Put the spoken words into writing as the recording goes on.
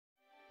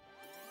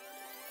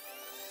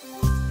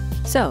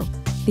So,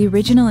 the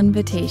original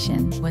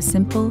invitation was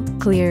simple,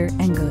 clear,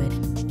 and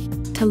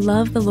good. To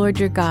love the Lord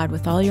your God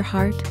with all your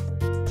heart,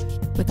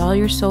 with all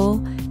your soul,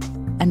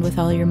 and with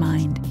all your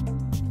mind.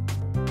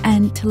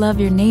 And to love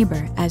your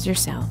neighbor as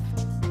yourself.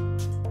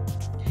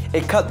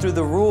 It cut through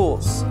the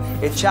rules.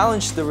 It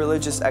challenged the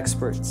religious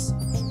experts.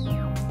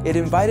 It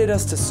invited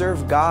us to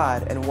serve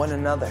God and one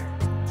another.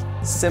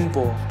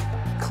 Simple,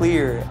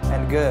 clear,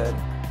 and good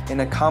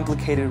in a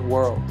complicated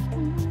world.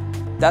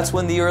 That's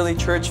when the early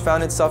church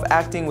found itself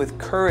acting with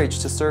courage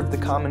to serve the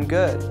common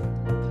good.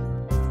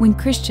 When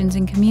Christians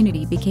and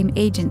community became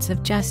agents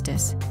of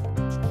justice,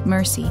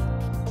 mercy,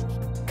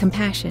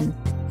 compassion,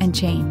 and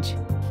change.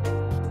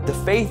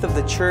 The faith of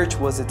the church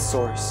was its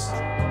source.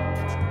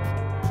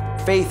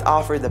 Faith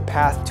offered the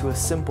path to a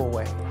simple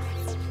way.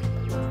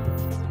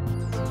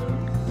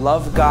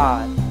 Love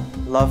God,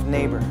 love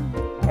neighbor,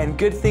 and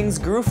good things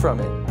grew from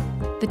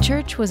it. The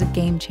church was a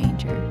game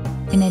changer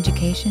in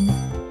education,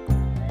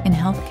 in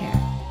healthcare,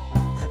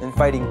 in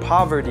fighting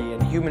poverty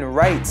and human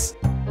rights,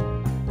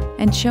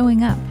 and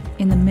showing up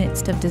in the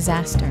midst of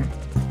disaster.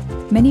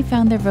 Many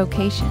found their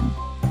vocation,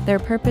 their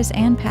purpose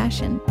and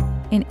passion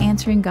in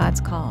answering God's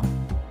call.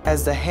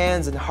 As the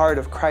hands and heart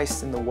of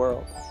Christ in the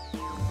world.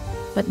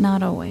 But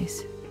not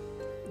always.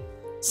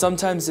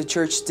 Sometimes the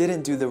church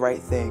didn't do the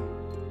right thing.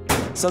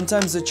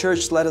 Sometimes the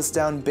church let us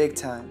down big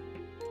time.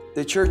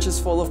 The church is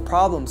full of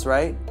problems,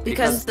 right?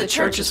 Because the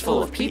church is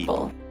full of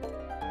people.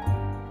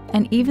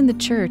 And even the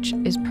church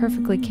is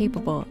perfectly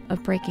capable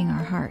of breaking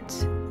our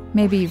hearts.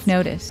 Maybe you've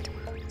noticed.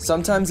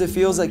 Sometimes it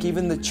feels like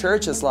even the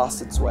church has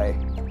lost its way.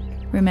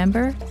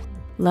 Remember,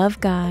 love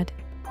God,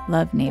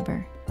 love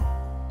neighbor.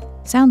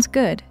 Sounds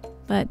good,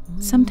 but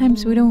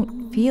sometimes we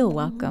don't feel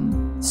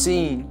welcome,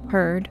 seen,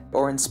 heard,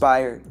 or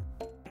inspired.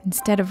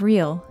 Instead of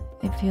real,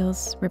 it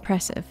feels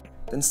repressive.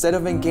 Instead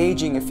of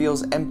engaging, it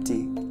feels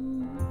empty.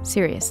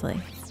 Seriously.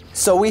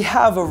 So we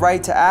have a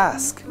right to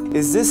ask,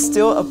 is this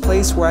still a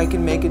place where I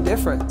can make a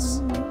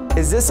difference?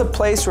 Is this a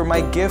place where my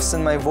gifts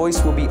and my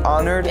voice will be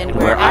honored? And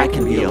where I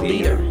can be a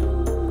leader?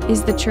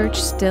 Is the church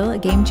still a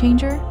game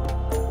changer?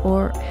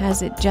 Or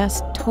has it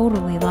just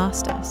totally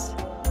lost us?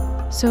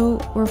 So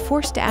we're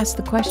forced to ask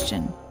the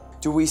question,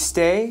 do we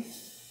stay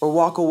or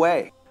walk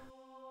away?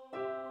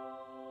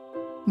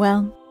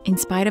 Well, in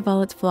spite of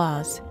all its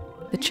flaws,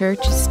 the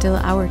church is still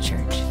our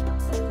church.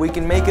 We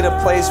can make it a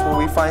place where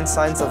we find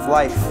signs of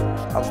life,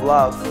 of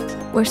love.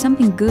 Where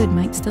something good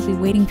might still be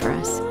waiting for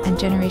us and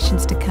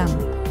generations to come.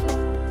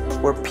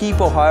 Where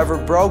people,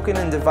 however broken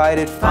and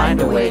divided,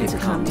 find a way to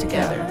come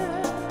together.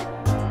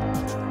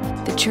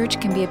 The church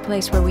can be a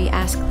place where we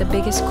ask the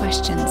biggest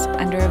questions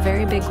under a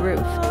very big roof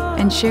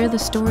and share the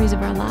stories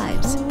of our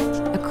lives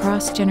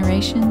across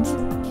generations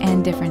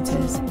and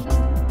differences.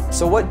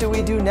 So what do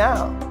we do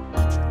now?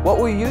 What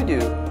will you do?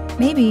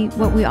 Maybe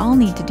what we all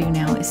need to do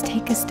now is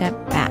take a step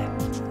back.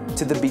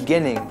 To the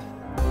beginning,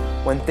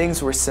 when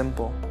things were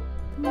simple.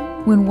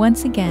 When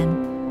once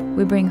again,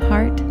 we bring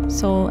heart,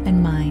 soul,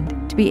 and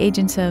mind to be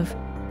agents of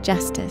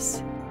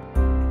justice,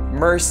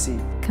 mercy,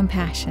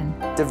 compassion,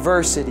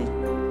 diversity,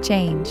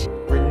 change,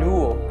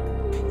 renewal.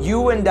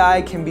 You and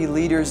I can be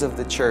leaders of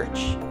the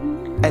church.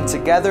 And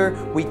together,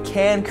 we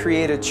can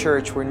create a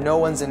church where no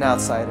one's an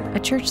outsider. A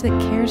church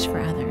that cares for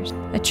others.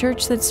 A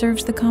church that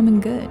serves the common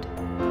good.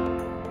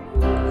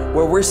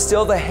 Where we're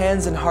still the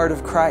hands and heart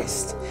of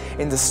Christ.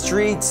 In the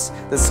streets,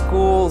 the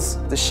schools,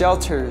 the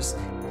shelters.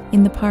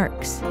 In the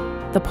parks,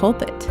 the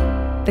pulpit,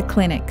 the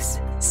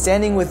clinics.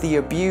 Standing with the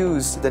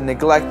abused, the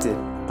neglected,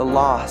 the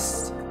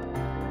lost.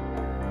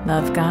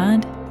 Love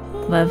God,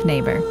 love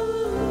neighbor.